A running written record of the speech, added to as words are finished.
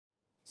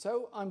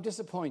So I'm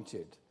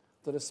disappointed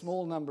that a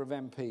small number of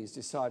MPs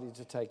decided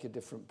to take a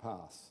different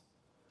path.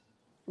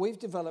 We've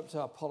developed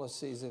our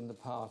policies in the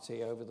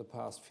party over the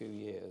past few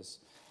years.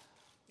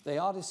 They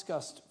are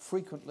discussed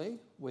frequently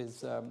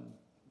with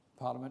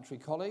parliamentary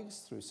colleagues,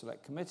 through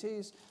select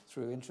committees,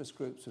 through interest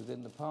groups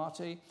within the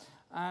party,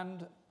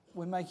 and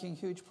we're making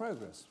huge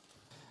progress.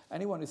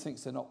 Anyone who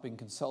thinks they're not being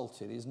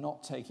consulted is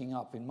not taking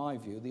up, in my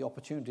view, the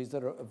opportunities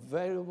that are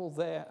available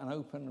there and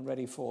open and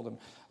ready for them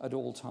at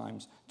all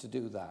times to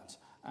do that.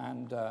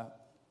 And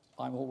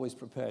I'm always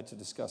prepared to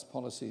discuss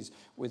policies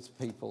with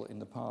people in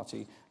the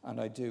party, and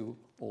I do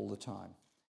all the time.